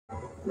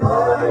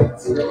We're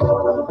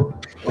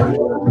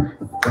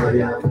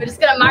just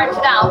gonna march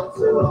it out.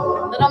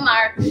 Little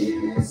march.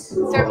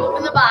 Start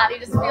moving the body.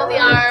 Just feel the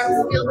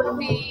arms, feel the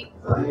feet,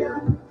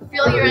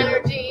 feel your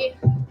energy.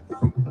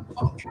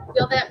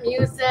 Feel that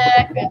music.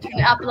 I'm gonna turn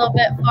it up a little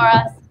bit for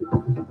us.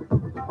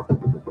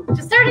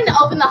 Just starting to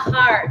open the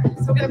heart.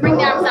 So we're gonna bring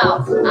the arms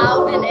out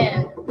and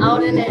in,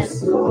 out and in.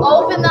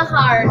 Open the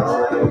heart.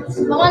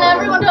 I want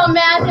everyone to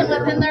imagine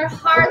within their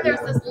heart there's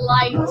this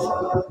light.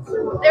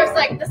 There's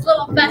like this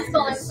little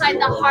vessel inside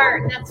the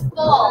heart that's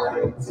full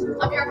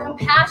of your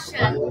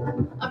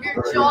compassion, of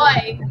your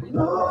joy,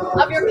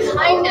 of your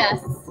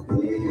kindness,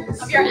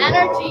 of your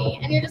energy.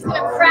 And you're just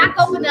gonna crack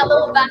open that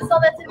little vessel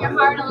that's in your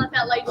heart and let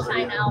that light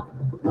shine out.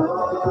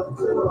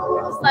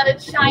 Just let it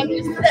shine.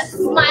 Just put that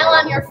smile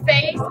on your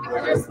face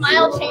because your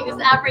smile changes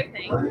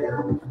everything.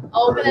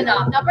 Open it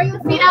up. Now bring the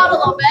feet out a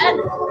little bit.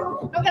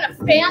 We're going to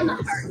fan the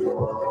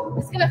heart.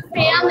 Just going to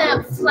fan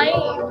that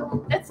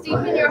flame that's deep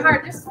in your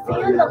heart. Just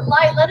fan the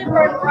light. Let it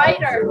burn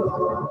brighter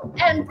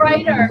and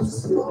brighter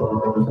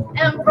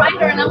and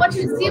brighter. And I want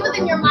you to see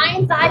within your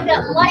mind's eye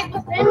that light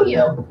within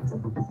you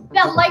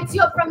that lights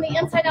you up from the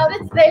inside out.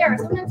 It's there.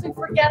 Sometimes we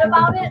forget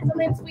about it.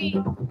 Sometimes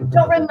we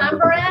don't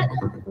remember it.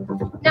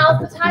 Now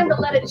is the time to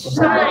let it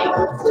shine,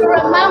 to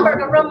remember,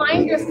 to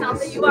remind yourself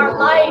that you are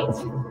light,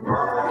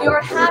 you are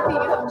happy, you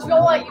have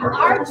joy, you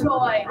are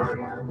joy.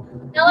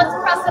 Now let's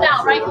press it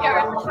out right here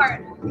in the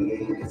heart.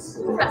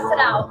 Press it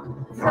out.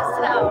 Press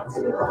it out.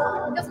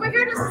 Because we're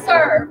here to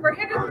serve, we're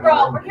here to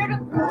grow, we're here to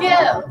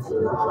give.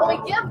 When we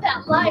give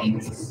that light,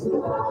 it's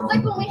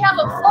like when we have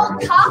a full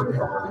cup,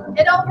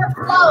 it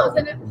overflows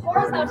and it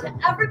pours out to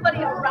everybody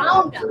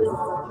around us.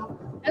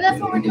 And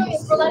that's what we're doing,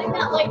 is we're letting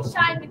that light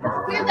shine, because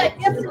if we have that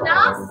gift in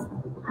us,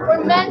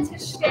 we're meant to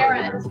share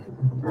it.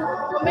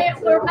 We're meant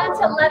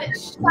to let it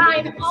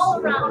shine all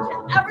around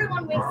to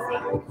everyone we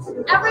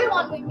see,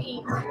 everyone we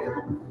meet.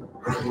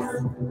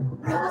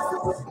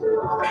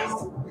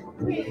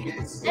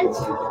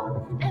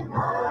 And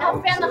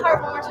now fan the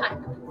heart one more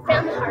time.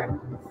 Fan the heart.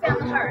 Fan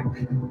the heart.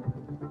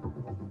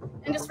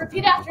 And just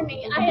repeat after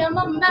me. I am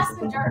a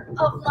messenger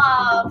of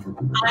love.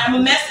 I am a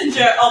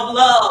messenger of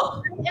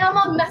love. I am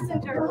a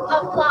messenger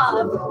of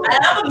love. I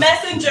am a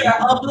messenger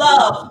of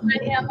love.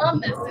 I am a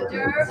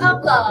messenger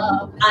of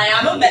love. I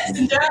am a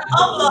messenger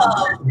of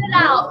love. Press it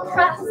out.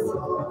 Press.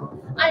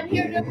 I'm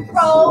here to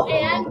grow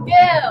and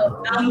give.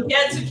 I'm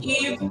here to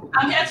give.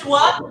 I'm here to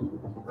what?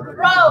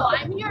 Grow.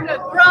 I'm here to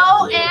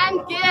grow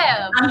and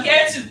give. I'm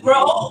here to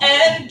grow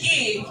and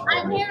give.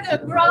 I'm here to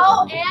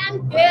grow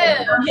and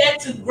give. I'm here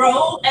to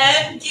grow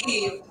and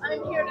give.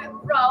 I'm here to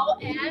grow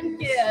and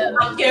give.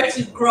 I'm here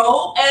to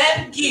grow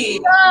and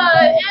give.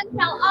 Good.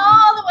 Inhale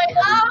all the way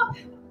up.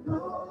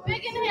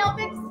 Big inhale,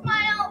 big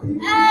smile.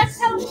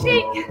 Exhale,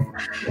 shake.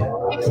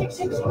 Shake, shake,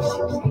 shake, shake,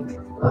 shake, shake.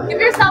 Give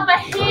yourself a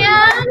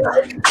hand.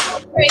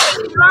 Great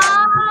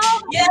job.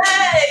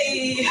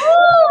 Yay! Woo.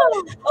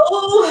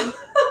 Oh,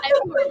 I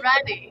think we're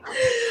ready.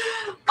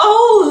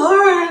 Oh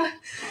Lord,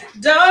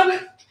 Dawn,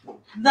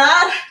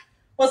 that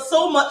was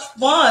so much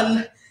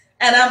fun,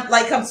 and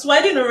I'm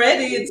sweating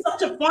already. It's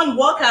such a fun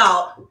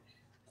workout.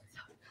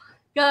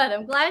 Good.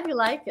 I'm glad you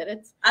like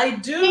it. I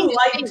do.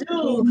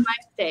 My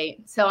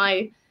state. So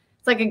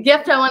it's like a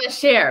gift I want to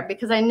share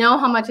because I know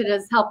how much it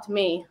has helped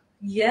me.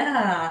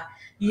 Yeah.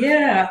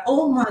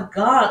 Oh my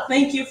God.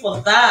 Thank you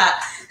for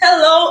that.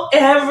 Hello,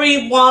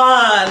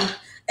 everyone.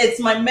 It's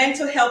my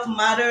Mental Health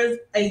Matters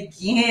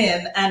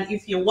again. And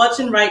if you're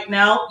watching right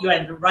now, you're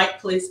in the right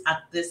place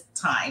at this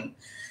time.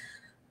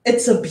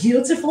 It's a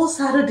beautiful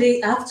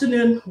Saturday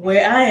afternoon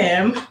where I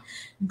am.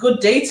 Good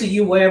day to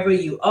you wherever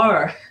you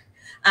are.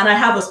 And I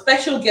have a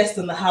special guest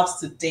in the house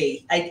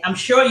today. I'm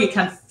sure you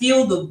can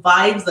feel the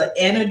vibes, the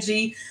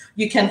energy.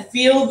 You can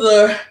feel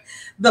the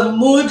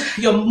mood,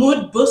 your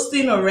mood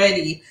boosting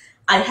already.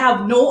 I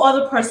have no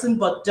other person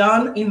but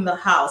Dawn in the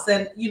house.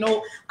 And,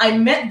 I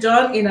met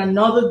Dawn in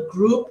another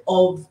group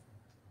of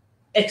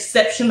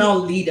exceptional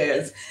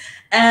leaders.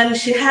 And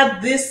she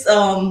had this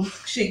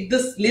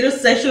little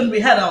session we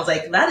had. And I was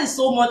like, that is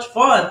so much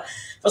fun.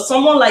 For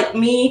someone like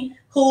me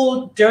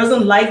who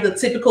doesn't like the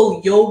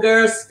typical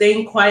yoga,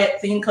 staying quiet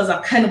thing, because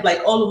I'm kind of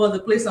like all over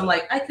the place. I'm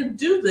like, I could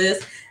do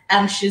this.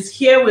 And she's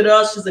here with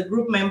us. She's a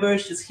group member.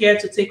 She's here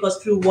to take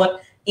us through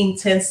what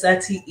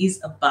IntenSati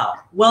is about.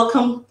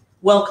 Welcome,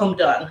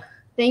 Dawn.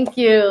 Thank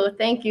you.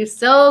 Thank you.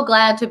 So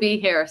glad to be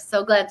here.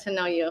 So glad to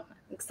know you.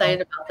 I'm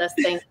excited about this.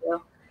 Thank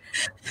you.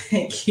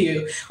 Thank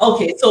you.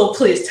 Okay, so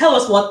please tell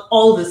us what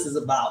all this is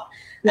about.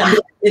 Yeah.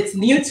 It's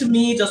new to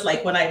me, just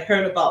like when I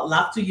heard about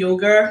laughter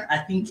yoga. I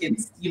think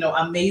it's,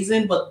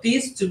 amazing. But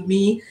this to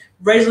me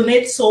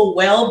resonates so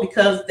well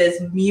because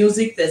there's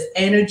music, there's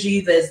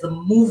energy, there's the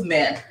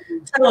movement.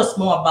 Tell us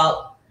more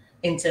about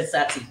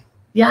IntenSati.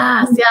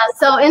 Yes.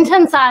 So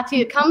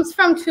IntenSati, it comes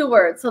from two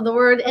words. So the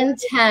word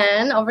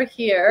inten over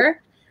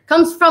here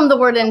comes from the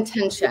word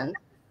intention.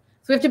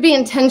 So we have to be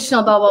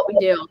intentional about what we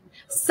do.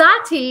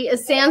 Sati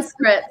is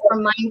Sanskrit for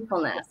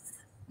mindfulness.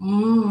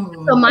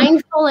 So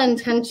mindful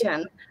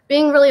intention,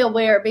 being really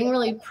aware, being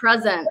really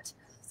present.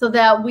 so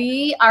that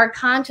we are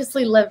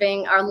consciously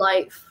living our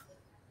life,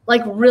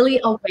 like really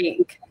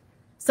awake.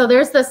 So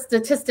there's this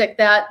statistic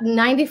that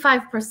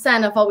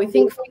 95% of what we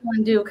think, feel,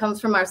 and do comes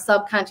from our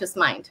subconscious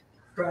mind.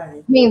 Right.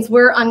 It means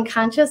we're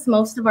unconscious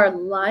most of our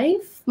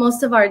life,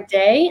 most of our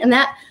day. And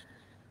that,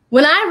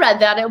 when I read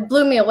that, it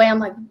blew me away. I'm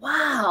like,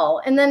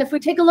 wow. And then if we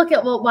take a look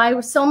at why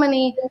so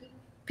many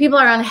people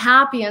are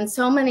unhappy and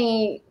so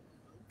many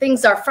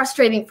things are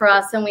frustrating for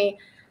us, and we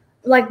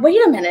like, wait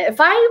a minute, if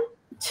I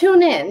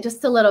tune in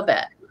just a little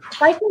bit,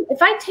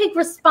 if I take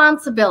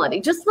responsibility,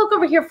 just look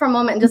over here for a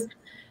moment and just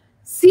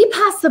see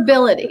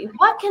possibility.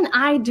 What can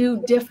I do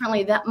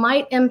differently that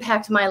might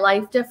impact my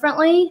life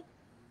differently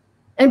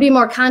and be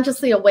more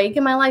consciously awake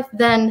in my life?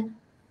 Then,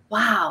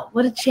 wow,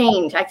 what a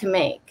change I can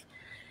make.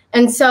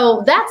 And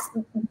so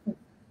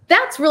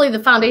that's really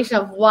the foundation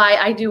of why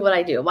I do what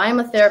I do, why I'm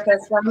a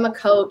therapist, why I'm a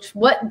coach,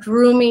 what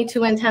drew me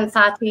to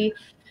IntenSati,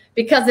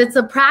 because it's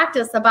a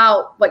practice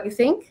about what you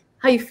think,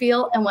 how you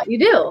feel, and what you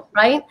do,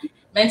 right?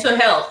 Mental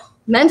health.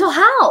 Mental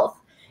health.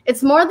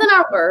 It's more than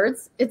our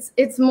words.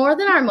 It's more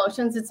than our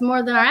emotions. It's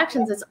more than our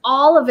actions. It's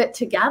all of it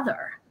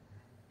together.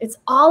 It's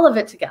all of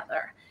it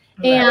together.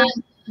 Right.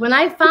 And when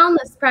I found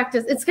this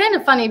practice, it's kind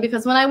of funny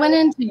because when I went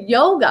into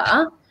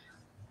yoga,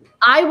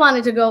 I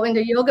wanted to go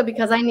into yoga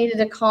because I needed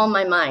to calm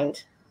my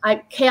mind.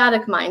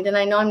 Chaotic mind, and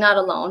I know I'm not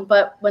alone,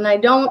 but when I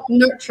don't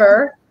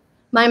nurture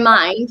my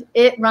mind,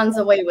 it runs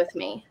away with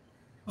me.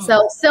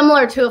 So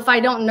similar to if I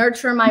don't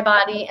nurture my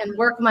body and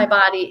work my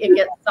body, it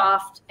gets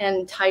soft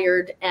and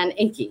tired and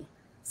achy.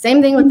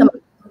 Same thing with the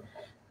mind.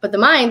 But the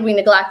mind we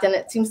neglect, and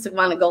it seems to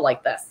want to go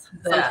like this,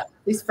 at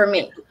least for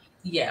me.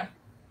 Yeah.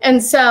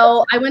 And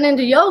so I went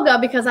into yoga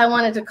because I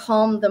wanted to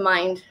calm the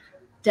mind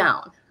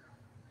down.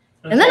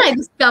 Okay. And then I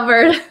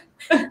discovered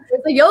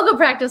there's a yoga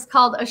practice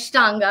called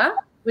Ashtanga,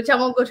 which I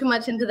won't go too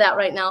much into that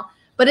right now,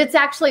 but it's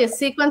actually a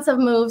sequence of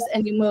moves,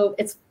 and you move,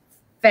 it's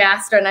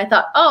faster. And I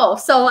thought, oh,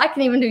 so I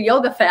can even do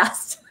yoga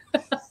fast. Yeah.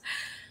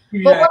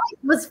 But what I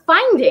was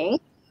finding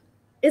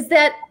is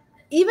that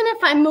even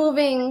if I'm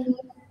moving,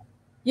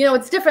 you know,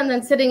 it's different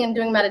than sitting and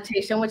doing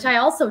meditation, which I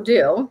also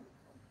do.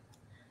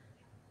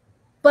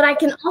 But I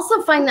can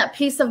also find that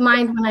peace of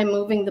mind when I'm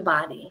moving the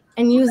body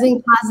and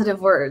using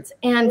positive words.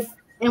 And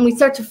we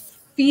start to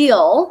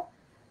feel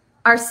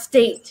our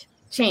state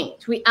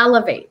change. We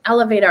elevate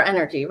our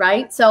energy,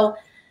 right? So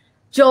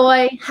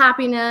joy,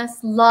 happiness,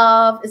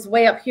 love is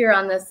way up here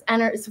on this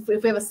energy.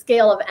 If we have a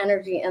scale of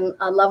energy and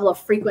a level of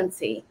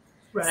frequency,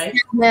 right?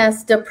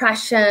 Sadness,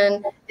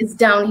 depression is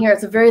down here.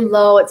 It's very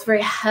low. It's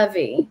very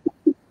heavy.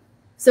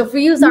 So if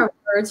we use our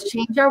words,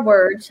 change our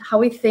words, how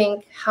we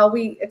think, how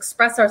we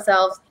express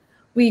ourselves,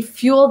 we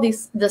fuel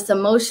this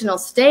emotional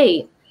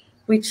state.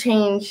 We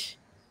change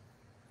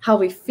how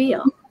we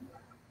feel.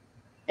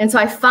 And so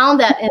I found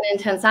that in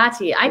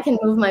IntenSati, I can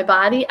move my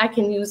body, I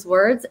can use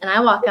words, and I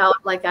walk out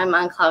like I'm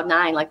on cloud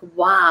 9, like,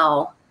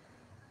 wow,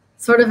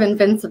 sort of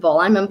invincible.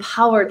 I'm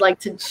empowered, like,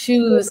 to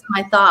choose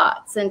my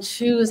thoughts and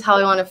choose how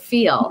I want to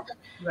feel.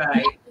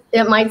 Right.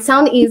 It might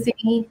sound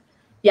easy.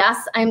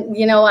 Yes,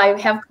 I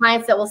have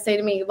clients that will say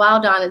to me, wow,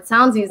 Dawn, it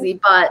sounds easy,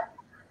 but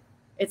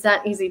it's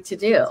not easy to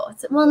do.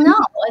 Well, no,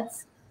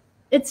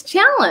 it's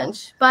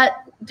challenge. But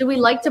do we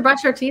like to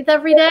brush our teeth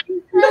every day?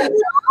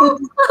 No.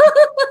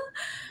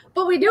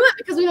 But we do it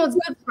because we know it's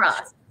good for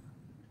us,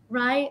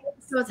 right?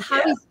 So it's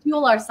how we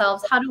fuel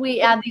ourselves. How do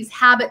we add these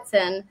habits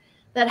in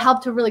that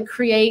help to really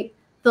create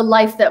the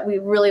life that we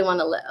really want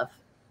to live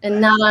and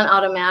not on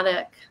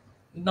automatic?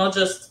 Not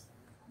just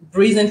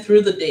breezing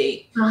through the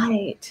day.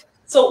 Right.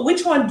 So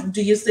which one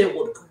do you say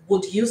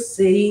would you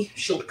say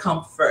should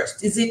come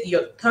first? Is it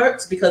your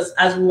thoughts? Because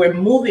as we were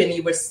moving,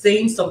 you were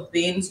saying some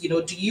things, you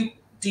know, do you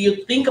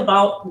think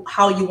about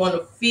how you want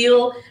to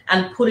feel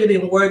and put it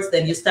in words,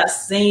 then you start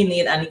saying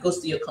it and it goes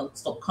to your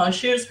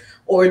subconscious?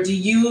 Or do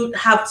you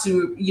have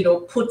to, you know,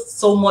 put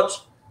so much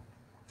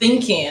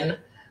thinking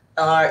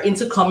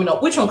into coming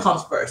up? Which one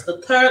comes first, the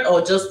third,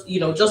 or just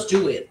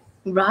do it?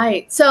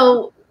 Right.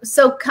 So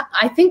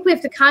I think we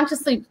have to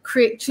consciously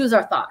choose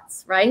our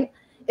thoughts, right?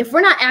 If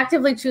we're not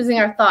actively choosing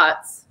our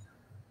thoughts,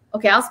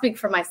 okay, I'll speak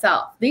for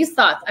myself. These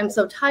thoughts, I'm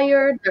so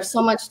tired. There's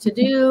so much to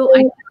do.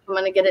 I'm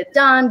going to get it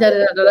done.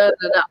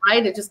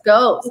 Right? It just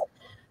goes.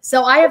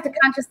 So I have to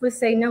consciously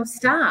say, no,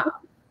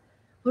 stop.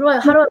 How do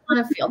I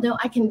want to feel? No,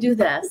 I can do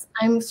this.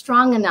 I'm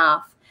strong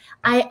enough.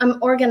 I'm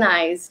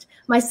organized.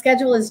 My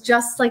schedule is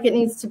just like it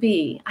needs to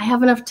be. I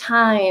have enough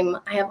time.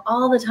 I have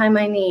all the time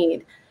I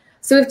need.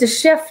 So we have to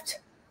shift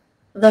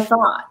the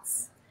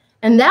thoughts.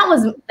 And that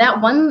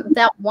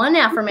one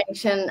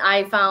affirmation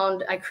I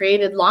found I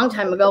created a long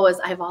time ago was,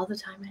 I have all the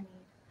time I need.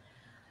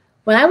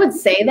 When I would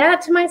say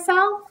that to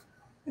myself,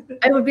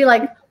 I would be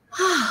like,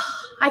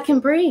 I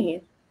can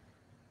breathe.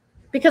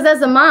 Because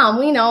as a mom,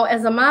 we know,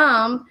 as a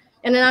mom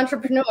and an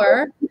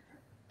entrepreneur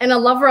and a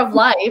lover of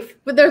life,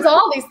 but there's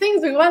all these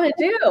things we want to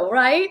do,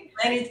 right?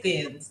 Many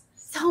things.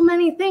 So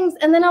many things.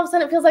 And then all of a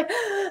sudden it feels like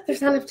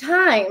there's not enough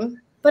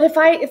time. But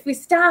if we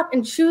stop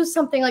and choose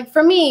something, like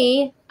for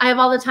me, I have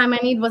all the time I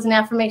need was an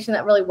affirmation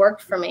that really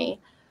worked for me.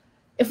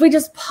 If we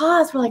just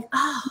pause, we're like,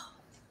 oh,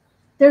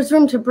 there's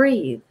room to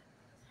breathe.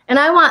 And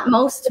I want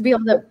most to be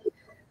able to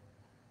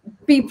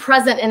be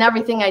present in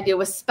everything I do,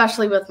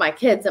 especially with my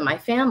kids and my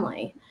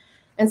family.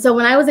 And so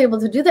when I was able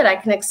to do that, I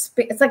can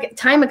it's like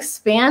time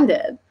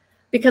expanded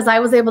because I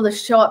was able to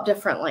show up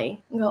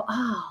differently and go,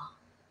 oh.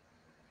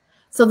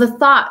 So the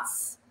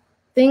thoughts,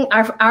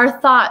 our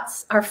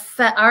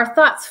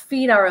thoughts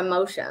feed our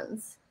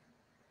emotions.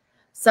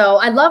 So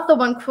I love the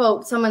one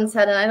quote someone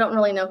said, and I don't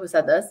really know who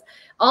said this,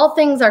 all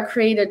things are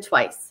created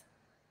twice.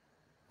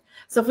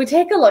 So if we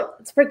take a look,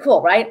 it's pretty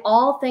cool, right?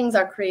 All things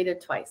are created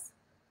twice.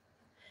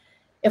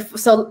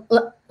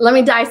 Let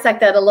me dissect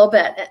that a little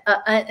bit.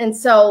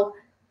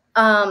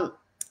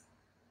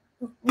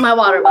 My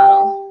water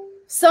bottle.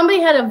 Somebody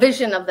had a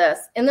vision of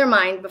this in their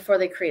mind before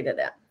they created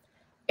it.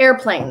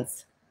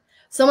 Airplanes.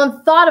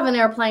 Someone thought of an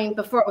airplane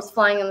before it was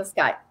flying in the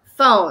sky.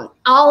 Phone.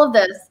 All of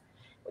this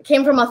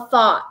came from a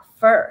thought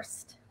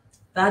first.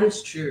 That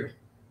is true.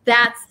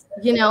 That's,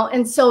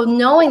 and so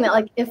knowing that,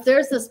 like, if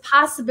there's this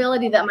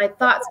possibility that my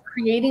thoughts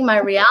creating my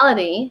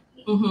reality,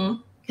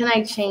 can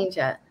I change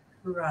it?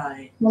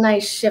 Right. Can I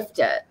shift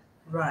it?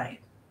 Right.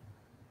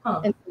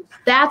 Huh. And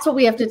that's what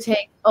we have to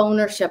take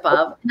ownership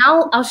of. And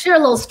I'll share a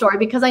little story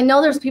because I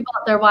know there's people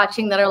out there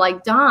watching that are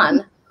like,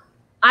 Dawn,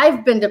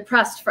 I've been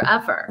depressed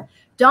forever.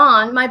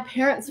 Dawn, my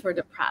parents were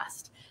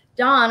depressed.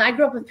 Dawn, I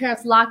grew up with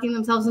parents locking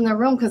themselves in their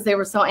room because they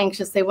were so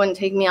anxious they wouldn't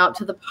take me out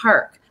to the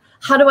park.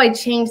 How do I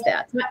change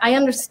that? I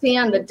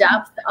understand the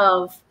depth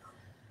of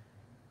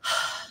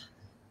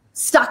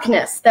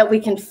stuckness that we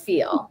can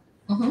feel.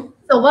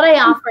 So what I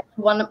offered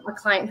to a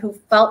client who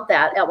felt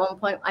that at one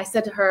point, I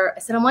said to her,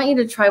 I want you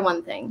to try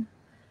one thing.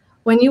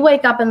 When you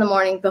wake up in the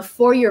morning,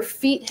 before your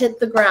feet hit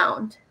the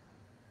ground,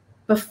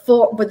 but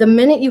the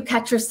minute you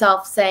catch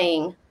yourself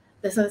saying,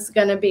 this is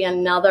going to be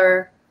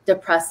another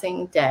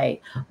depressing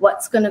day,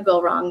 what's going to go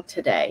wrong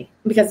today?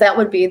 Because that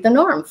would be the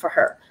norm for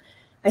her.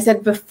 I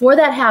said, before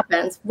that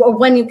happens, or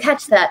when you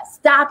catch that,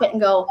 stop it and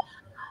go,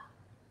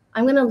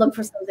 I'm going to look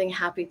for something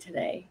happy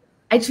today.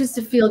 I choose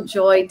to feel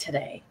joy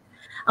today.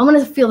 I want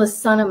to feel the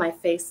sun on my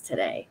face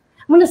today.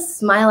 I'm going to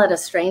smile at a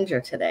stranger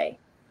today.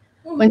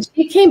 When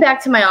she came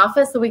back to my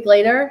office a week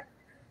later,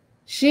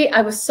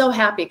 I was so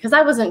happy because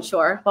I wasn't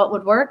sure what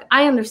would work.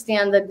 I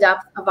understand the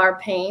depth of our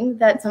pain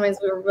that sometimes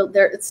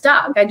it's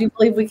stuck. I do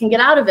believe we can get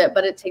out of it,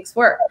 but it takes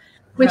work.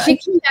 When she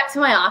came back to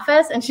my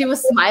office and she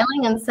was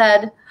smiling and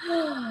said,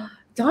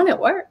 Dawn, it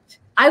worked.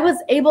 I was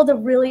able to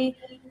really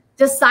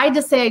decide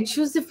to say, I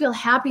choose to feel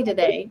happy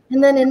today.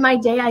 And then in my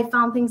day, I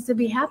found things to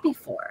be happy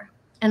for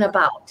and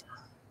about.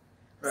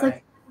 It's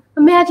like,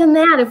 imagine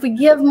that if we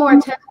give more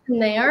attention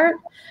there,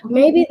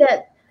 maybe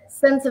that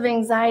sense of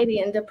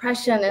anxiety and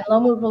depression and low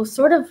mood will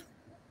sort of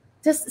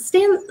just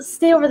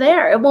stay over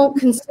there. It won't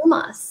consume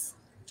us.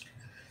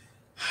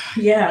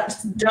 Yeah,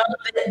 there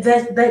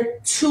are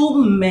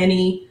too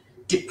many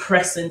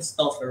depressing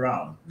stuff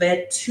around.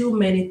 There are too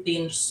many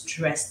things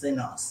stressing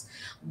us,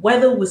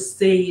 whether we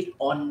say it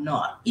or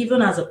not.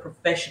 Even as a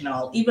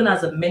professional, even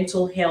as a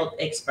mental health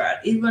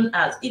expert, even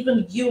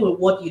you and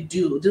what you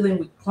do dealing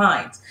with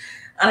clients.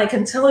 And I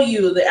can tell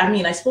you that,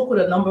 I spoke with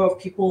a number of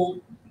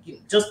people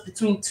just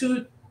between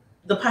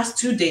the past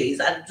 2 days.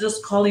 I'm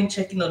just calling,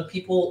 checking on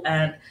people,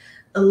 and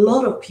a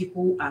lot of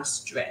people are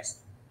stressed.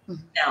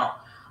 Now,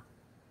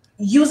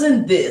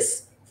 using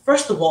this,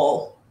 first of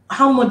all,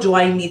 how much do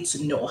I need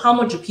to know? How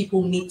much do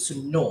people need to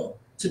know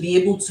to be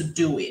able to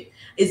do it?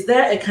 Is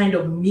there a kind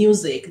of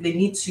music they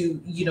need to,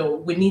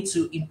 we need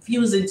to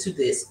infuse into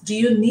this? Do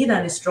you need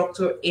an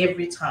instructor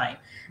every time?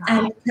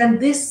 And can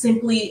this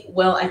simply,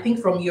 I think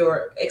from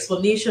your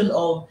explanation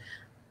of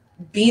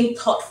being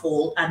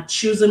thoughtful and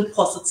choosing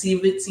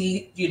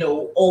positivity,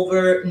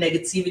 over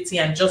negativity,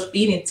 and just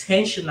being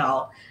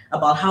intentional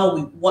about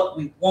what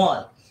we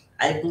want,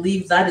 I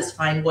believe that is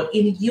fine. But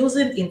in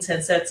using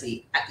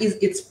IntenSati,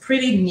 it's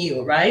pretty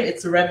new, right?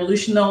 It's a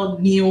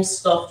revolutionary new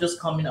stuff just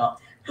coming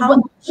up. How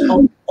much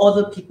of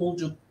other people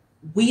do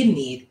we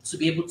need to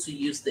be able to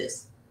use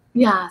this?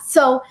 Yeah.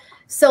 So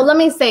let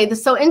me say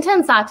this. So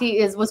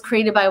IntenSati was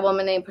created by a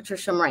woman named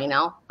Patricia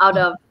Moreno out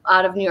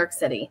of New York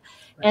City.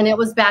 And it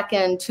was back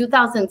in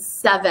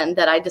 2007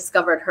 that I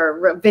discovered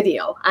her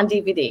video on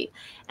DVD.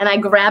 And I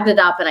grabbed it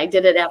up and I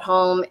did it at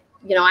home.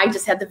 I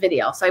just had the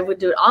video. So I would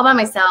do it all by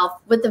myself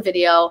with the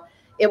video.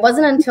 It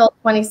wasn't until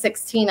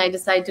 2016 I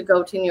decided to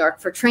go to New York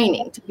for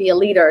training, to be a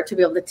leader, to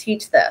be able to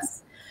teach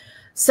this.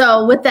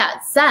 So with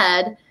that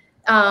said,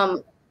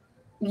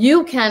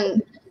 you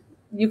can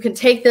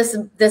take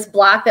this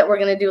block that we're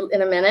going to do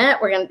in a minute.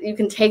 You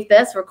can take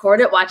this, record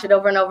it, watch it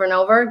over and over and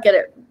over, get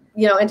it,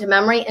 into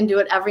memory, and do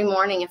it every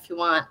morning if you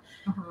want,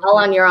 all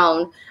on your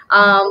own.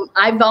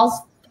 I've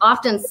also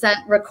often sent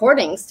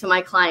recordings to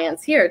my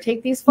clients. Here,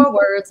 take these 4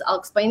 words. I'll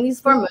explain these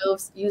 4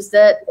 moves. Use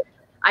it.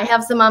 I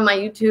have some on my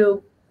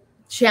YouTube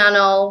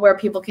channel where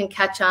people can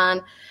catch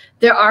on.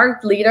 There are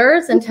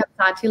leaders and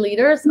IntenSati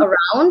leaders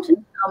around.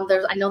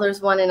 I know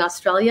there's one in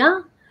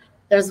Australia.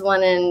 There's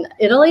one in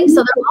Italy. So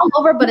they're all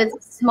over, but it's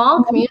a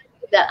small community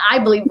that I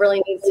believe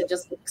really needs to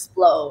just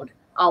explode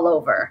all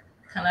over.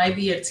 can I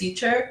be a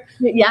teacher?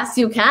 Yes,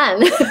 you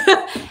can.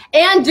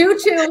 And due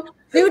to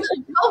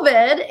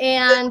COVID,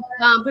 and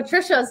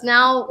Patricia is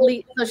now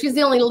so she's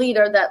the only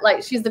leader that,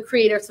 like, she's the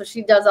creator, so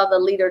she does all the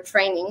leader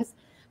trainings.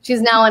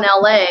 She's now in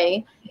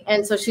LA,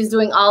 and so she's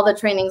doing all the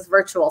trainings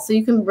virtual. So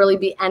you can really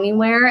be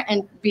anywhere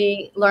and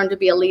learn to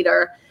be a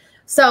leader.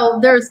 So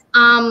there's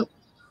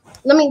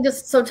let me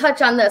just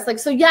touch on this. Like,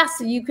 so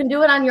yes, you can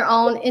do it on your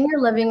own in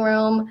your living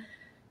room.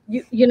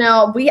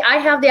 I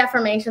have the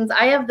affirmations,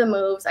 I have the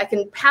moves, I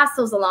can pass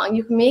those along.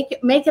 You can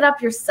make it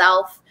up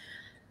yourself.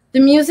 The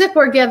music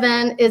we're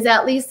given is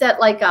at least at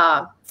like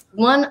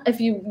if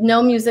you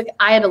know music,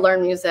 I had to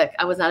learn music.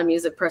 I was not a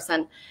music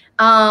person.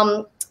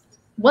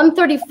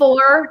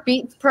 134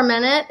 beats per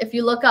minute. If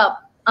you look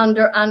up on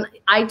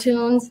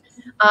iTunes,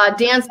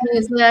 dance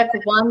music,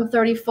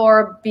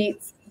 134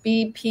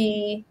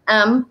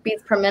 BPM,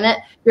 beats per minute,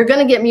 you're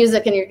going to get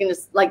music and you're going to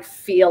just like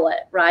feel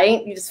it,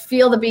 right? You just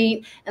feel the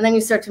beat and then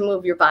you start to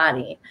move your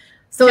body.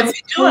 So can we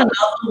do another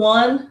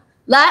one?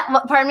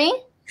 Pardon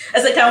me?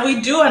 I said, can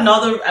we do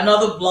another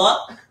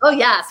block? Oh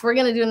yes, we're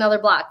gonna do another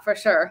block for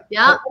sure.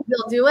 Yeah,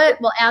 we'll do it.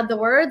 We'll add the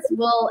words.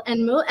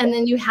 And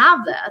then you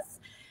have this,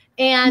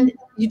 and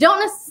you don't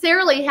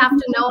necessarily have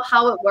to know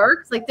how it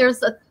works. Like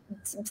there's a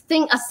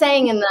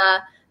saying in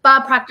the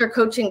Bob Proctor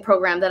coaching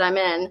program that I'm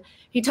in.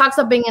 He talks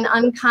about being an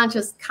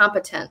unconscious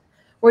competent,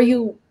 where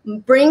you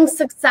bring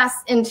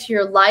success into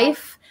your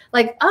life.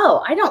 Like,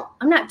 oh,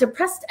 I'm not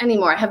depressed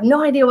anymore. I have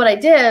no idea what I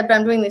did, but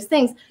I'm doing these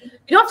things.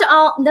 You don't have to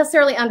all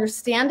necessarily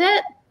understand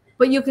it,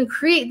 but you can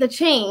create the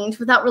change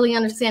without really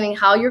understanding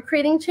how you're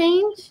creating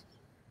change.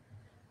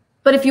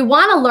 But if you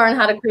want to learn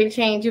how to create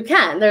change, you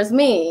can. There's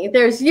me,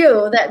 there's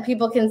you that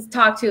people can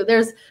talk to.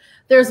 There's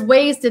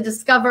ways to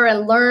discover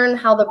and learn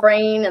how the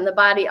brain and the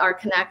body are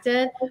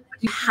connected.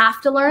 You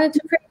have to learn it to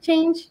create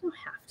change. You don't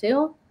have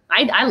to.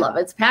 I love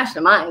it. It's a passion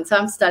of mine, so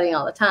I'm studying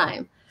all the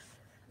time.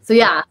 So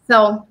yeah,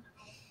 so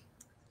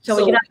we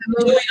do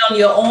it on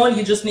your own.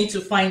 You just need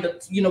to find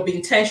it, be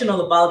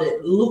intentional about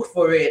it, look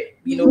for it,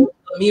 the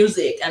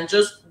music, and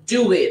just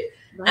do it.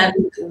 Right.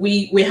 And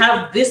we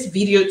have this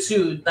video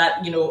too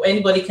that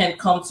anybody can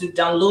come to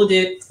download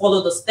it,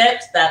 follow the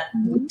steps that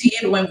we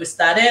did when we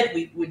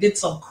started. We did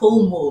some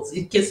cool moves.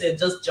 In case you're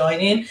just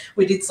joining,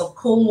 we did some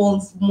cool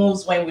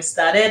moves when we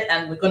started,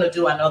 and we're gonna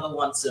do another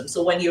one soon.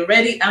 So when you're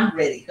ready, I'm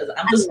ready, because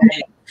I'm just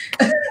ready.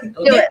 Okay.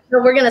 Do it.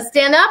 So we're gonna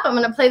stand up. I'm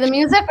gonna play the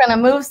music. We're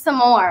gonna move some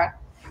more.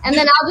 And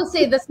then I'll just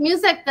say this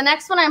music, the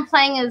next one I'm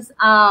playing is,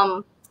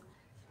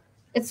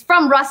 it's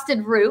from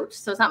Rusted Root.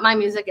 So it's not my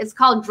music. It's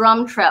called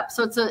Drum Trip.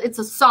 So it's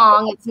a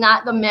song. It's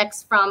not the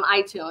mix from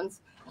iTunes.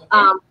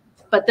 Okay.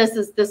 But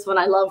this one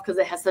I love because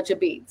it has such a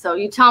beat. So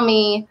you tell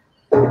me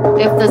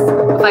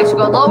if I should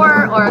go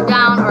lower or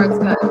down or it's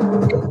good.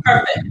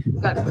 Perfect.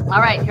 Good.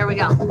 All right, here we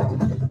go.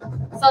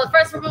 So the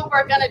first move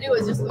we're going to do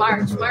is just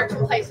march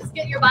in place. Just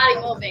get your body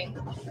moving.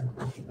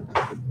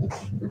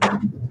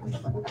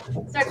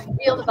 Start to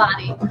feel the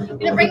body. You're going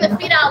to bring the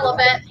feet out a little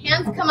bit.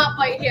 Hands come up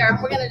right here. And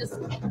we're going to just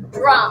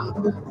drum.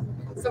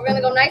 So we're going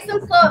to go nice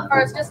and slow at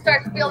first. Just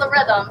start to feel the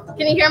rhythm.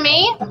 Can you hear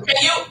me? Can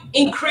you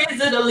increase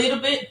it a little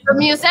bit? For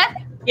music?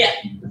 Yeah.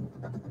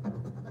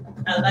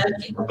 I like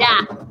it.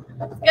 Yeah.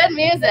 Good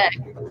music.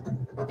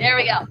 There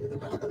we go.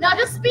 Now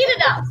just speed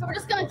it up. So we're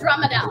just going to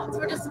drum it out. So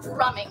we're just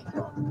drumming.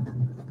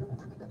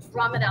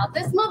 Drum it out.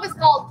 This move is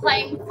called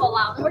playing full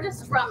out. And we're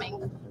just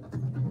drumming.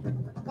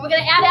 We're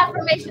going to add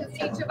affirmations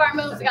to each of our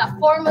moves. We got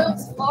 4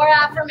 moves, 4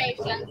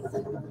 affirmations.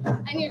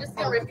 And you're just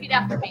going to repeat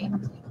after me.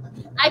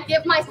 I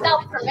give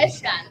myself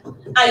permission.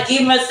 I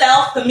give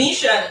myself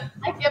permission.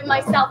 I give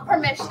myself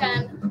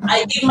permission.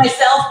 I give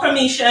myself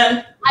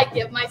permission. I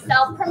give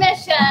myself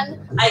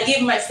permission. I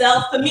give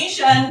myself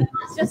permission.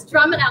 Let's just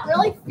drum it out.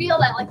 Really feel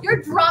that. Like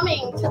you're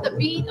drumming to the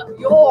beat of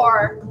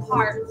your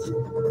heart.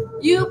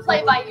 You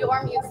play by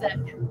your music.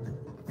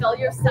 Fill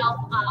yourself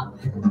up.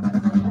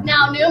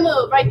 Now, new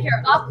move right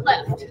here,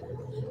 uplift.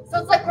 So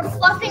it's like we're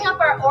fluffing up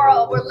our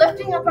aura. We're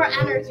lifting up our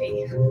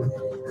energy.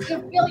 You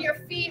can feel your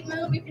feet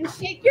move. You can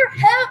shake your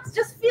hips.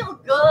 Just feel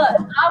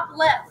good.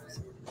 Uplift.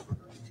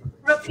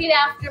 Repeat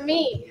after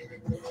me.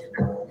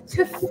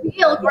 To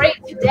feel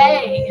great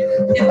today.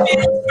 To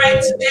feel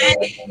great today.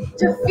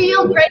 To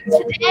feel great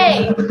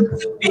today.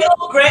 To feel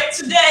great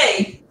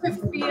today. To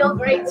feel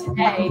great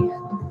today.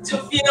 To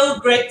feel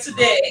great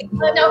today.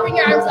 Now bring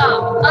your arms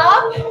up.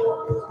 Up.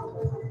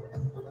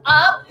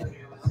 Up.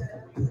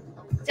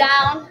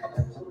 Down.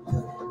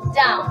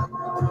 Down.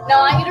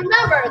 Now I want you to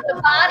remember, the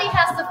body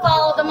has to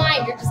follow the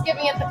mind. You're just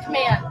giving it the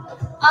command.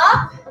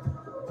 Up.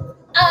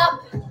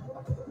 Up.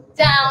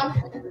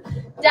 Down.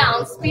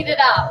 Down. Speed it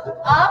up.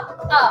 Up.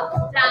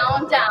 Up.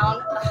 Down.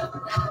 Down.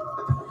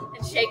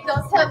 And shake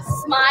those hips.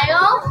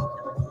 Smile.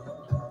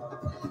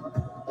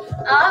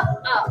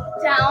 Up. Up.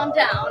 Down.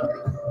 Down.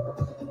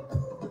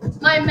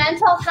 My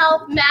mental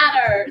health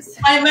matters.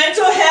 My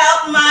mental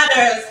health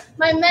matters.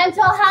 My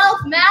mental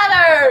health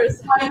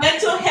matters. My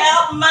mental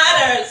health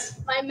matters.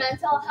 My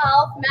mental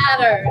health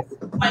matters.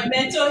 My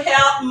mental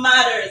health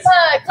matters.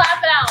 Good.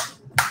 Clap it out.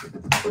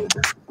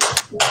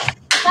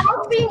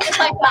 Bouncing is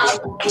like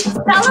a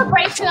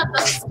celebration of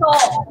the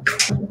soul.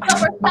 So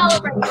we're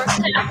celebrating, we're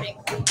clapping.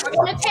 We're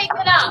going to take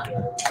it up.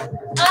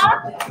 Up.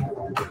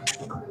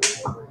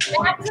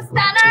 Back to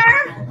center.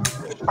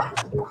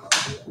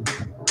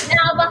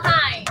 Now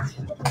behind.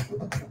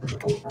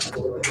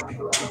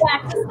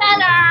 Back to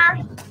center.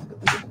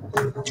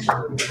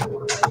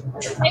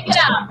 Take it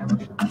up.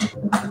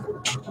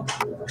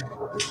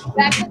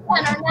 Back to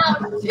center. Now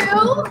 2,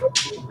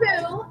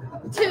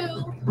 2,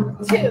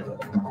 2, 2.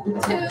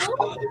 2,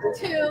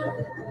 2,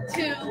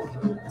 2,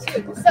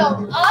 2. So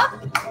up,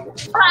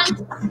 front,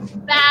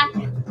 back,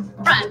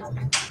 front.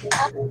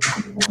 Up,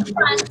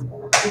 front,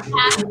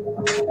 back,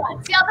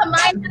 front. See how the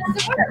mind has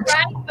to work,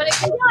 right? But it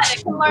can do it. It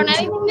can learn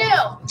anything new.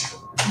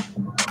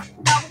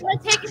 Now we're going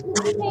to take it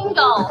to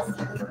singles.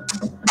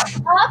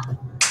 Up,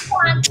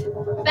 front,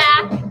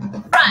 back,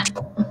 front.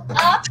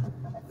 Up,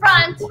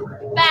 front,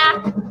 back,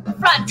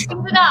 front.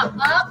 Speed it up.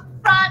 Up,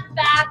 front,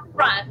 back,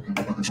 front.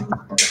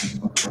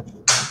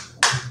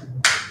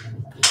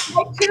 I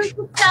choose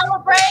to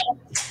celebrate.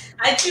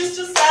 I choose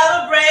to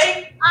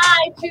celebrate.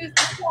 I choose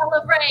to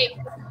celebrate.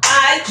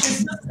 I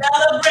choose to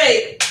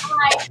celebrate.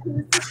 I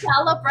choose to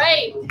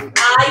celebrate.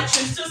 I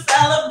choose to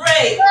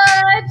celebrate.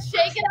 Good.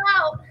 Shake it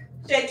out.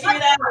 Shake it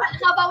out.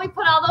 How about we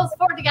put all those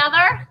 4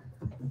 together?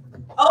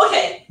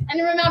 Okay.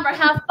 And remember,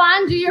 have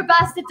fun. Do your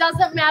best. It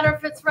doesn't matter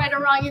if it's right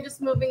or wrong. You're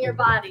just moving your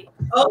body.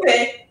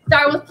 Okay.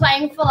 Start with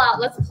playing full out.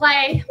 Let's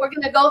play. We're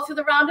going to go through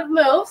the round of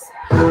moves.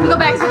 We go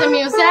back to the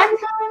music.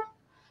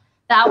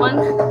 That one.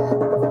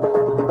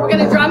 We're going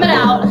to drum it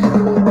out.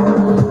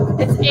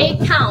 It's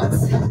 8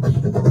 counts.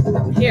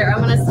 Here,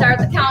 I'm going to start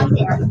the count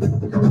here.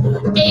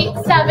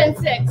 8, 7,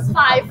 6,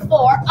 5,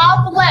 4.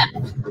 Up,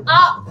 lift.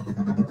 Up.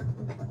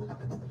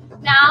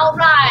 Now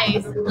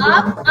rise.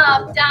 Up,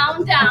 up,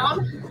 down,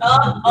 down.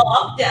 Up,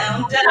 up,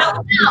 down,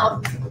 down.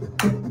 Out.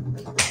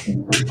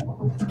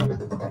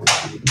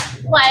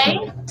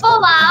 Play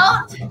full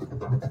out.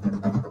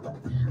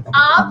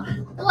 Up,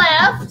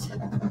 lift.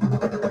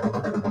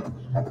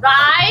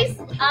 Rise,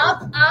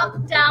 up,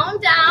 up, down,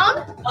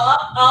 down.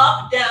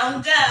 Up,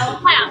 down, down.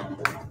 Clap.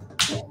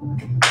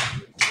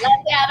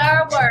 Let's add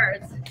our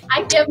words.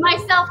 I give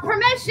myself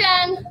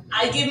permission.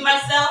 I give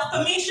myself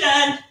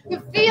permission to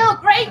feel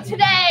great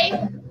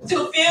today.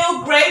 to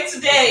feel great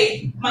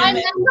today. My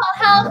mental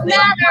health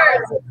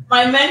matters.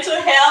 My mental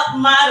health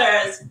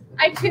matters.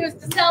 I choose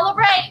to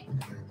celebrate.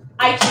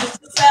 I choose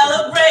to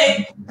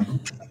celebrate.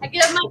 I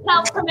give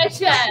myself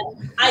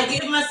permission. I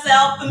give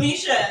myself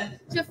permission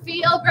to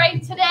feel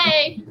great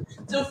today.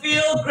 to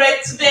feel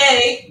great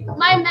today.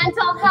 My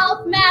mental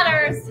health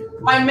matters.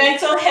 My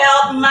mental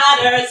health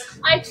matters.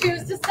 I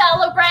choose to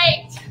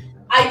celebrate.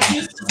 I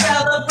choose to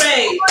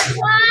celebrate. One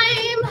more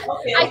time.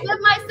 Okay. I give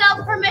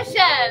myself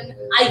permission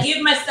I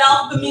give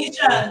myself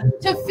permission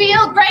to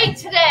feel great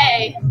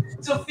today.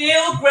 to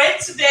feel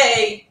great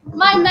today.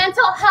 My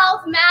mental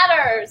health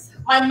matters.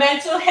 My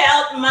mental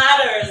health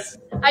matters.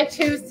 I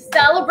choose to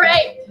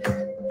celebrate.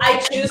 I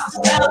choose to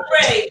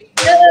celebrate.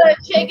 Good.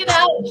 Shake it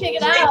out. Shake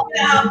it Take out. it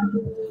out.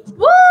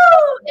 Woo!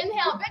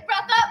 Inhale. Big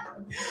breath up.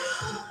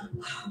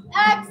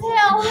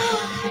 Exhale.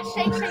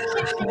 Shake, shake,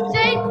 shake, shake,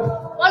 shake.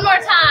 One more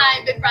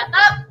time. Big breath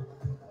up.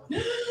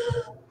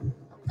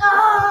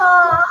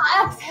 Oh,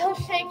 exhale.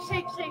 Shake,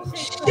 shake, shake,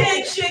 shake, shake.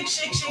 Shake, shake,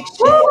 shake, shake, shake.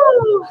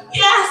 Woo!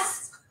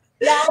 Yes.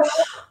 Yeah.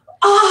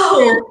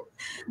 Oh,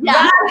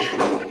 Yeah.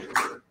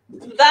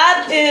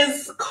 that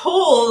is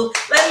cool.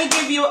 Let me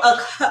give you a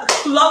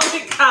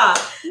lovely clap.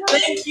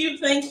 Thank you,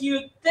 thank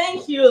you,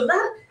 thank you.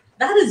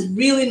 That is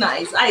really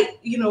nice. I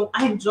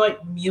enjoy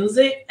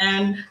music,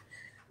 and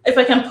if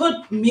I can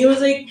put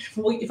music,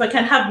 if I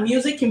can have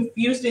music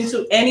infused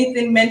into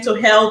anything mental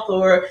health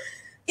or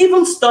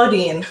even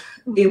studying,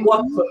 it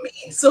works for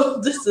me. So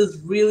this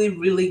is really,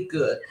 really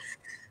good.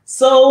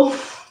 So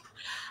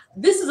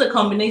this is a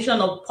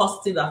combination of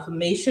positive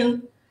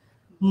affirmation,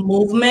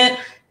 movement,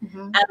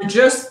 and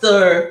just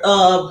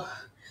the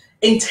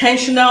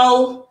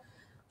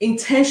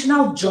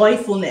intentional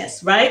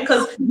joyfulness, right?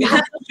 Because you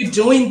have to be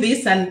doing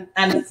this and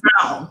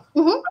frown,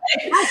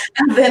 right?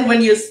 And then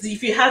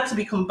if you have to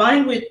be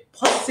combined with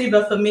positive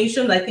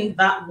affirmation, I think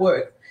that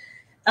works.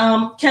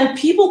 Can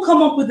people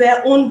come up with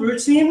their own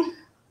routine?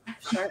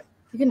 Sure.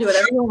 You can do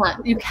whatever you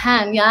want. You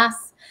can,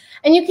 yes.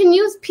 And you can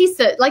use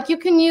pieces. Like you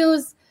can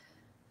use,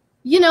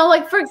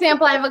 like for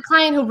example, I have a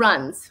client who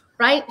runs,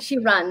 right? She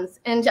runs.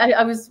 And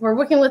we're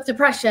working with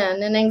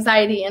depression and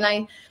anxiety.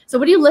 And so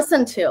what do you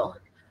listen to?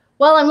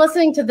 Well, I'm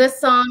listening to this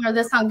song or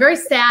this song, very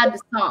sad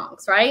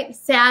songs, right?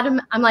 Sad.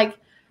 I'm like,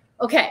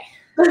 okay,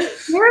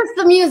 here's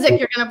the music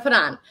you're going to put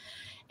on.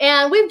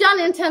 And we've done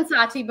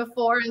IntenSati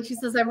before. And she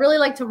says, I really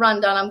like to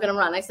run, Dawn. I'm going to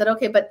run. I said,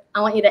 okay, but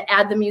I want you to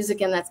add the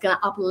music in that's going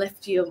to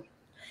uplift you.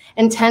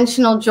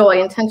 Intentional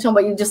joy, intentional,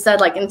 what you just said,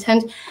 like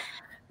intent.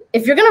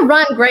 If you're going to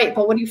run, great.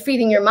 But what are you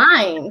feeding your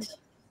mind?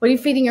 What are you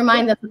feeding your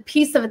mind? That's a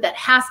piece of it that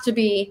has to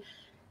be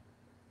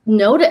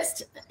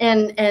noticed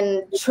and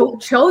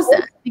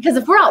chosen. Because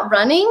if we're out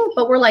running,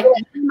 but we're like,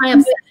 why am I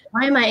upset?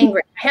 Why am I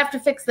angry? I have to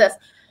fix this.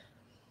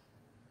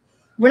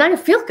 we're not gonna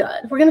feel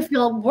good. We're gonna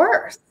feel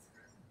worse.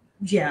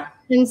 Yeah.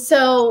 And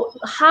so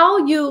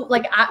how you,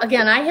 like,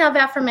 again, I have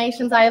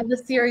affirmations. I have the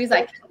series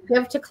I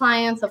give to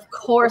clients. Of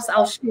course,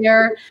 I'll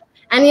share.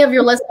 Any of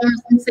your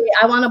listeners can say,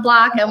 I want a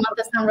block. I want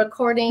this on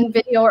recording,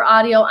 video or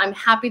audio. I'm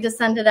happy to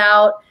send it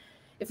out.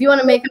 If you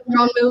want to make up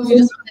your own moves, you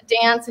just want to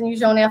dance and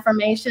use your own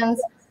affirmations,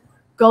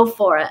 go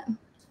for it,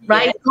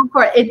 right? Yeah. Go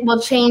for it. It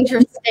will change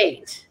your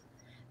state.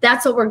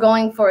 That's what we're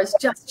going for, is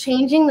just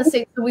changing the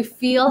state so we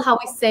feel how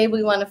we say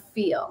we want to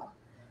feel.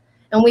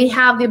 And we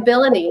have the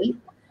ability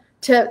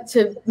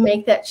to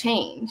make that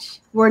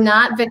change. We're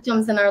not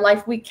victims in our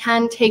life. We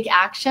can take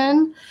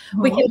action.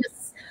 We can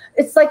just,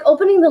 it's like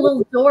opening the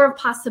little door of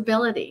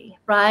possibility,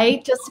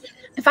 right? Just,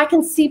 if I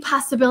can see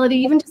possibility,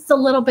 even just a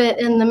little bit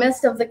in the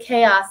midst of the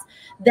chaos,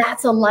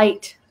 that's a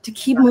light to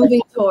keep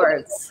moving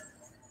towards.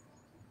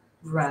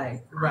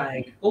 Right.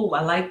 Oh,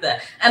 I like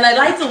that. And I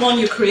like the one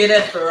you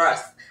created for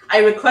us. I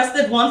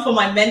requested one for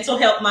my mental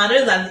health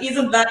matters, and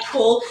isn't that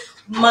cool?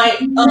 My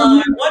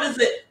what is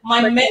it?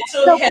 My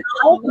mental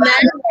health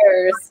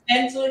matters.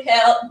 Mental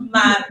health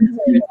matters.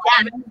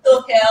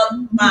 Mental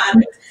health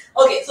matters.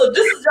 Okay, so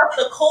this is just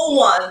a cool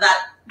one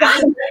that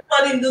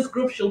everybody in this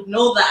group should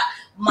know, that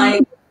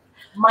my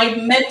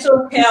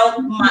mental health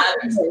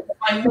matters.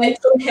 My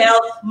mental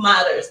health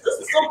matters. This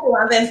is so cool,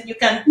 and then you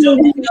can do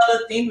any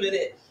other thing with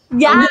it.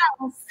 Yes.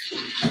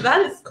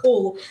 That is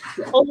cool.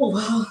 Oh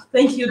wow,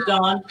 thank you,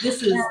 Dawn.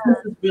 This is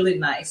really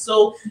nice.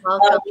 So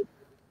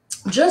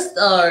just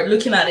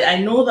looking at it,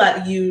 I know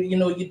that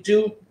you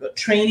do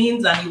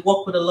trainings and you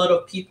work with a lot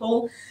of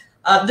people.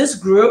 This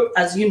group,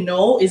 as you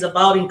know, is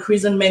about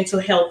increasing mental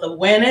health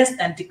awareness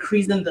and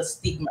decreasing the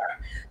stigma.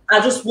 I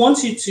just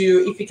want you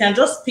to, if you can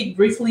just speak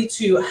briefly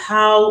to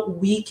how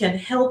we can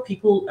help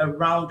people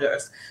around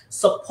us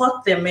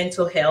support their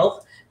mental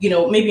health.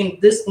 Maybe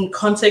in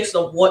context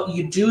of what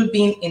you do,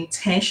 being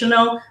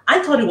intentional. I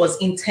thought it was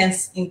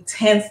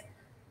intensivity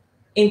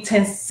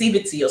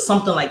or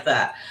something like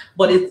that,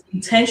 but it's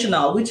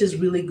intentional, which is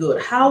really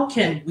good. How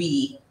can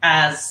we,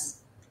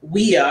 as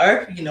we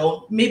are,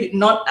 maybe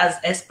not as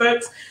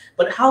experts,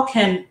 but how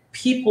can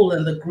people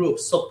in the group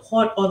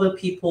support other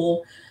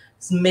people's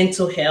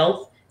mental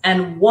health?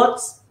 And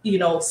what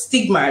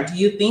stigma do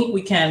you think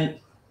we can,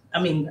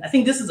 I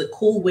think this is a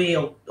cool way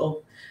of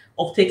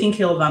taking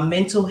care of our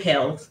mental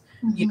health,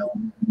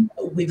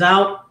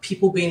 without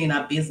people being in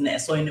our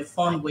business or in a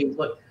fun way.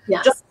 But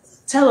just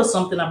tell us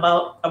something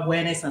about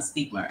awareness and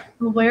stigma.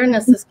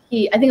 Awareness is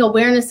key. I think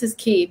awareness is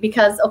key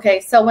because,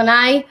 so and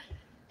I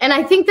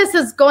think this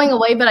is going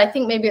away, but I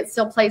think maybe it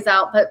still plays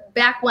out. But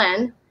back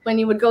when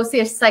you would go see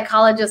a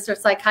psychologist or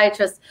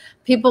psychiatrist,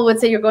 people would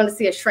say you're going to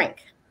see a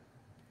shrink,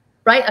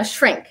 right? A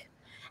shrink.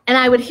 And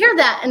I would hear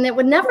that and it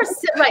would never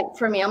sit right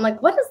for me. I'm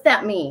like, what does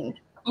that mean?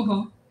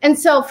 Mm-hmm. And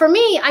so for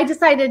me, I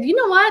decided, you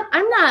know what?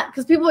 I'm not,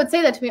 because people would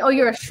say that to me, oh,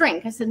 you're a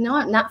shrink. I said, no,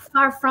 I'm not,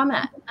 far from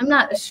it. I'm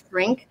not a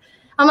shrink.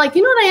 I'm like,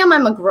 you know what I am?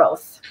 I'm a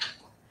growth.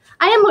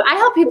 I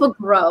help people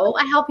grow.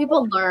 I help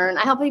people learn.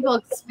 I help people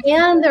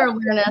expand their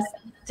awareness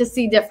to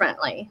see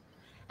differently.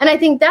 And I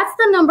think that's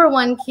the number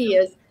one key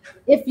is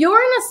if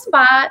you're in a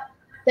spot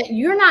that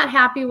you're not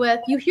happy with,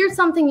 you hear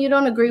something you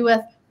don't agree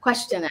with,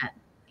 question it.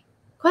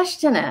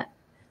 Question it.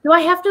 Do I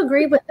have to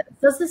agree with this?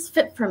 Does this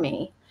fit for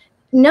me?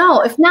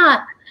 No, if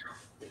not,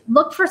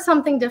 look for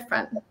something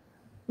different.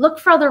 Look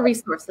for other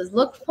resources.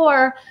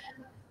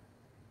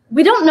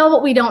 We don't know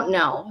what we don't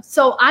know.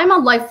 So I'm a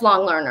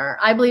lifelong learner.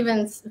 I believe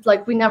in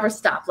we never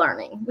stop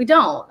learning. We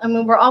don't.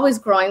 We're always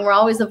growing. We're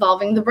always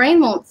evolving. The brain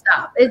won't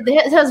stop.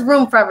 It has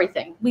room for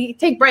everything. We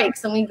take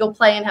breaks and we go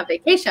play and have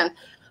vacation,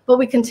 but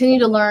we continue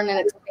to learn and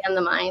expand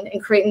the mind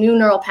and create new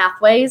neural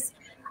pathways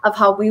of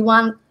how we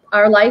want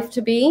our life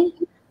to be,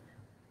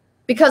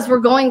 because we're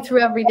going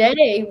through every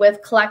day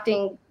with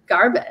collecting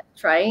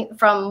garbage, right?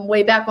 From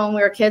way back when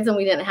we were kids and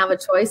we didn't have a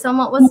choice on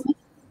what was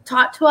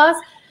taught to us.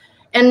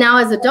 And now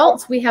as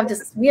adults, we have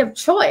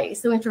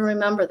choice, and we have to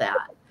remember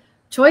that.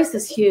 Choice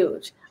is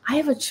huge. I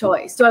have a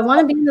choice. Do I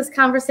want to be in this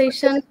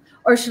conversation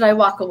or should I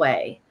walk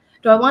away?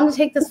 Do I want to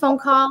take this phone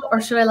call or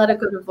should I let it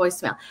go to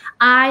voicemail?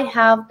 I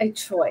have a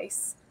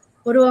choice.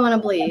 What do I want to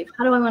believe?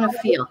 How do I want to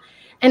feel?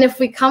 And if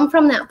we come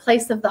from that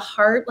place of the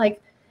heart,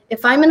 like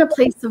if I'm in a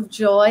place of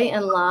joy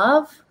and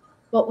love,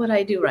 what would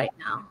I do right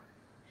now?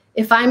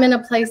 If I'm in a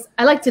place,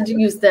 I like to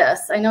use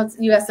this. I know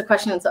you asked the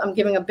question, so I'm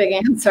giving a big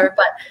answer,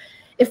 but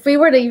if we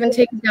were to even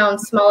take it down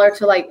smaller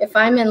to if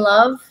I'm in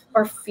love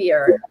or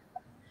fear,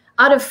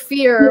 out of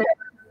fear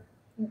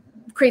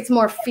creates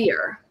more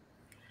fear.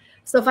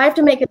 So if I have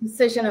to make a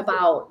decision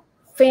about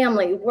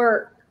family,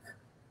 work,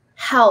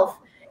 health,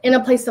 in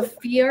a place of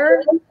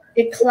fear,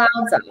 it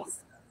clouds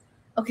us.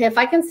 Okay, if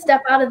I can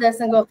step out of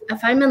this and go, if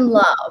I'm in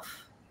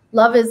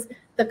love is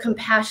the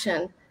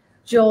compassion,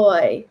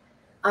 joy,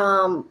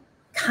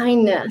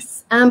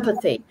 kindness,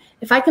 empathy.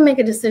 If I can make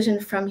a decision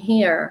from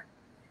here,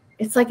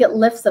 it's like it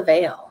lifts a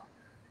veil.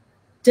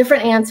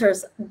 Different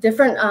answers,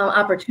 different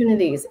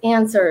opportunities,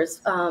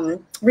 answers,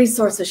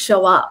 resources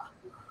show up.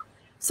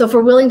 So if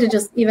we're willing to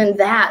just even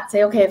that,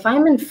 say, okay, if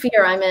I'm in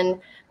fear, I'm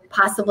in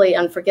possibly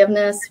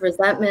unforgiveness,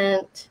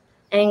 resentment,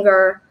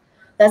 anger.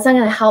 That's not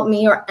going to help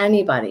me or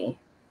anybody.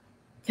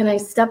 Can I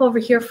step over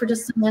here for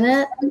just a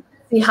minute?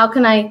 See, how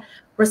can I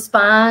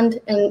respond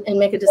and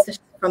make a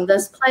decision from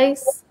this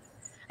place?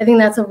 I think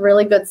that's a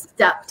really good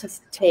step to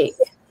take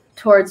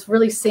towards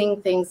really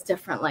seeing things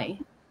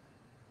differently.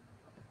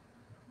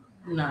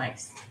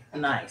 Nice.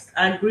 Nice.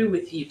 I agree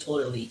with you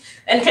totally.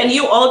 And can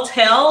you all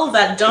tell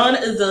that Dawn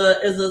is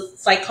a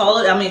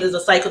psychologist? I mean, is a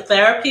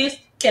psychotherapist?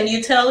 Can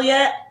you tell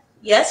yet?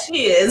 Yes,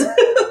 she is.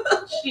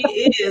 She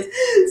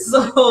is.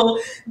 So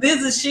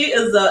she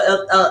is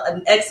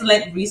an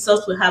excellent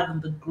resource we have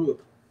in the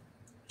group.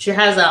 She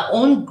has her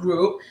own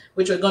group,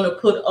 which we're going to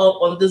put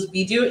up on this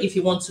video if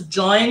you want to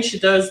join. She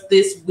does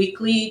this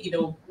weekly,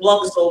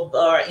 blocks of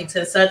our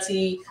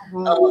IntenSati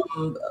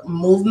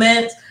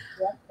movement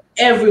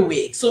every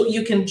week. So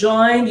you can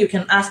join, you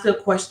can ask her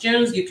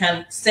questions, you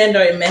can send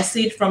her a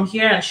message from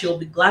here, and she'll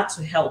be glad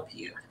to help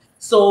you.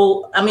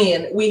 So, I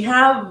mean, we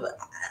have,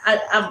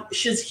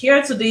 she's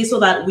here today so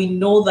that we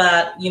know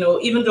that,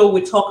 even though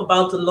we talk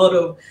about a lot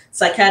of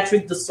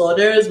psychiatric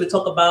disorders, we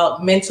talk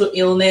about mental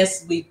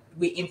illness, we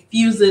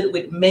infuse it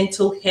with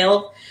mental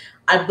health.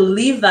 I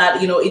believe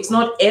that, it's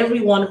not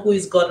everyone who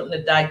has gotten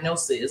a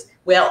diagnosis.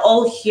 We are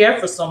all here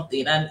for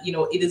something. And,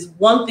 it is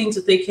one thing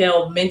to take care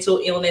of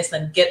mental illness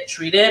and get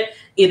treated.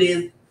 It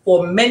is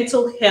for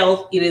mental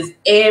health. It is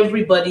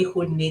everybody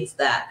who needs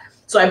that.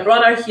 So I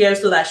brought her here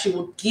so that she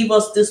would give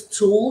us this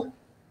tool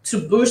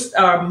to boost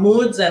our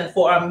moods and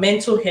for our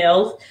mental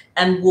health.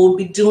 And we'll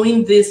be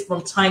doing this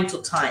from time to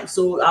time.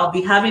 So I'll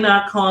be having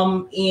her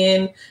come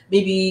in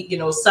maybe,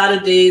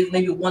 Saturdays,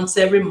 maybe once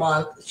every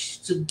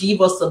month to give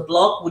us a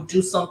block. We'll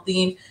do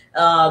something.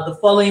 The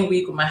following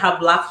week, we might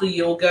have laughter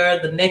yoga.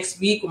 The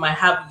next week, we might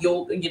have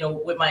yoga,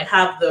 we might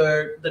have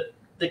the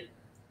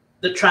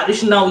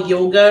traditional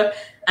yoga,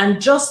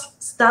 and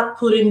just start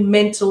putting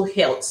mental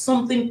health,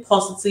 something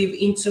positive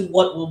into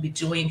what we'll be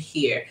doing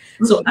here.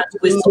 So as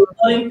we're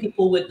supporting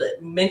people with the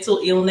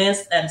mental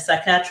illness and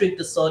psychiatric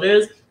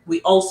disorders,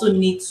 we also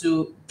need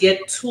to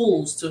get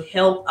tools to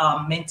help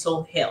our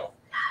mental health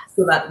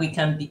so that we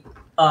can be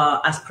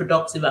as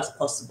productive as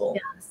possible.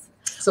 Yes.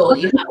 So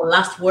you have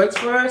last words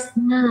for us?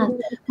 Yeah.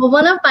 Well,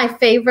 one of my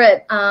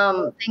favorite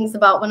things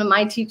about one of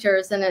my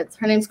teachers, and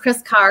her name's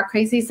Chris Carr,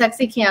 Crazy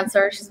Sexy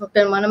Cancer. She's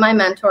been one of my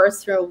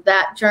mentors through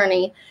that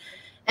journey.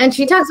 And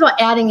she talks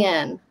about adding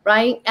in,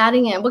 right?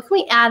 Adding in. What can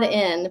we add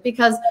in?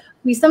 Because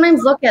we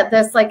sometimes look at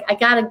this like, I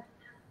got to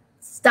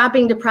stop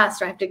being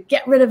depressed, or I have to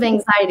get rid of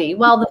anxiety.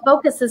 Well, the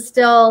focus is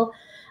still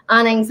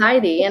on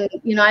anxiety. And,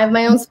 I have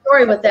my own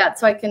story with that,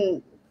 so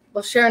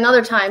we'll share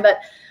another time. But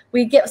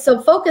we get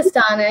so focused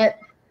on it,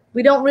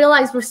 we don't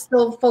realize we're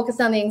still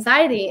focused on the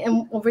anxiety.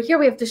 And over here,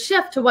 we have to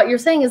shift to what you're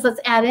saying is let's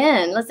add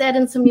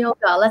in some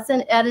yoga. Let's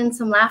add in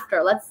some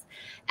laughter. Let's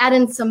add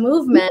in some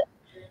movement.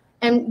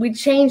 And we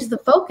change the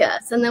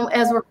focus. And then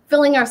as we're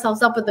filling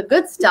ourselves up with the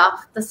good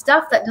stuff, the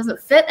stuff that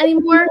doesn't fit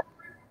anymore,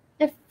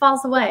 it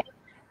falls away.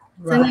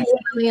 Right. So it's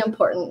really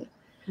important.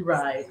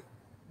 Right.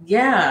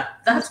 Yeah,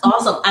 that's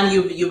awesome. And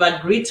you've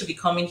agreed to be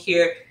coming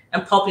here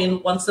and pop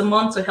in once a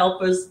month to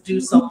help us do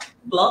some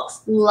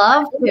blocks.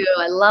 Love to.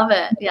 I love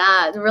it.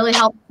 Yeah, it really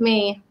helps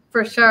me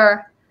for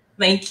sure.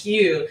 Thank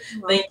you.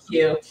 Thank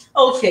you.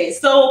 Okay,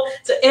 so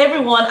to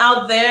everyone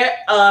out there,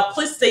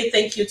 please say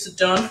thank you to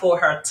Dawn for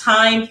her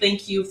time.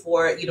 Thank you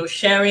for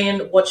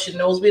sharing what she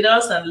knows with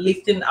us and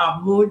lifting our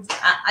moods.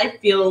 I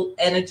feel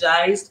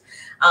energized.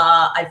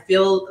 I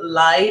feel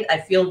light. I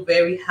feel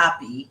very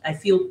happy. I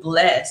feel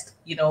blessed,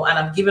 and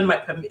I'm giving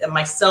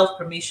myself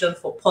permission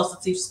for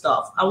positive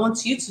stuff. I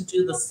want you to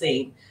do the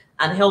same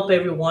and help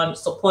everyone,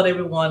 support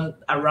everyone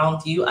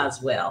around you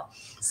as well.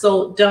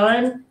 So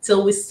Dawn,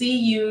 till we see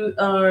you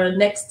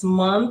next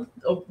month,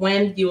 or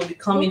when you will be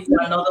coming for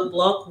another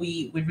block,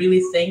 we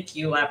really thank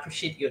you. I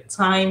appreciate your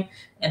time,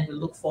 and we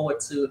look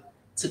forward to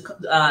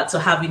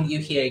having you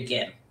here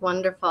again.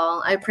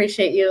 Wonderful. I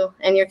appreciate you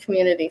and your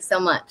community so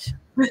much.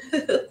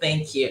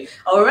 Thank you.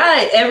 All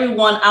right,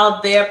 everyone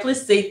out there,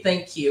 please say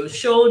thank you.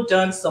 Show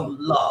Dawn some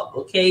love,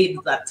 okay?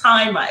 It's our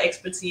time, our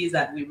expertise,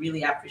 and we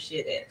really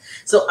appreciate it.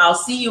 So I'll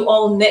see you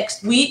all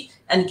next week.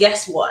 And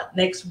guess what?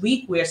 Next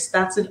week, we're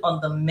starting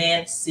on the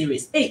men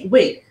series. Hey,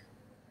 wait.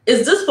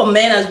 Is this for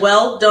men as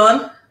well,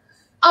 Dawn?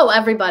 Oh,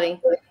 everybody.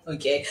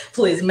 Okay.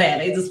 Please, man,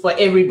 it is for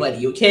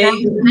everybody, okay?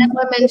 Men,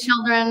 women,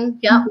 children.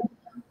 Yep.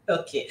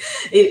 Okay,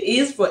 it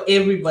is for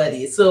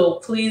everybody. So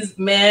please,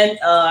 man,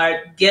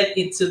 get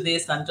into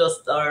this and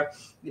just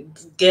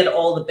get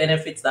all the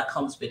benefits that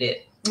comes with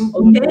it.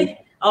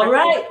 Okay. All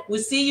right.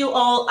 We'll see you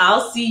all.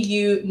 I'll see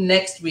you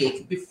next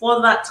week.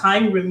 Before that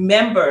time,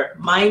 remember,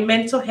 my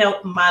mental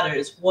health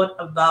matters. What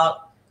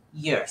about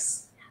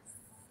yours?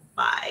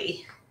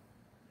 Bye.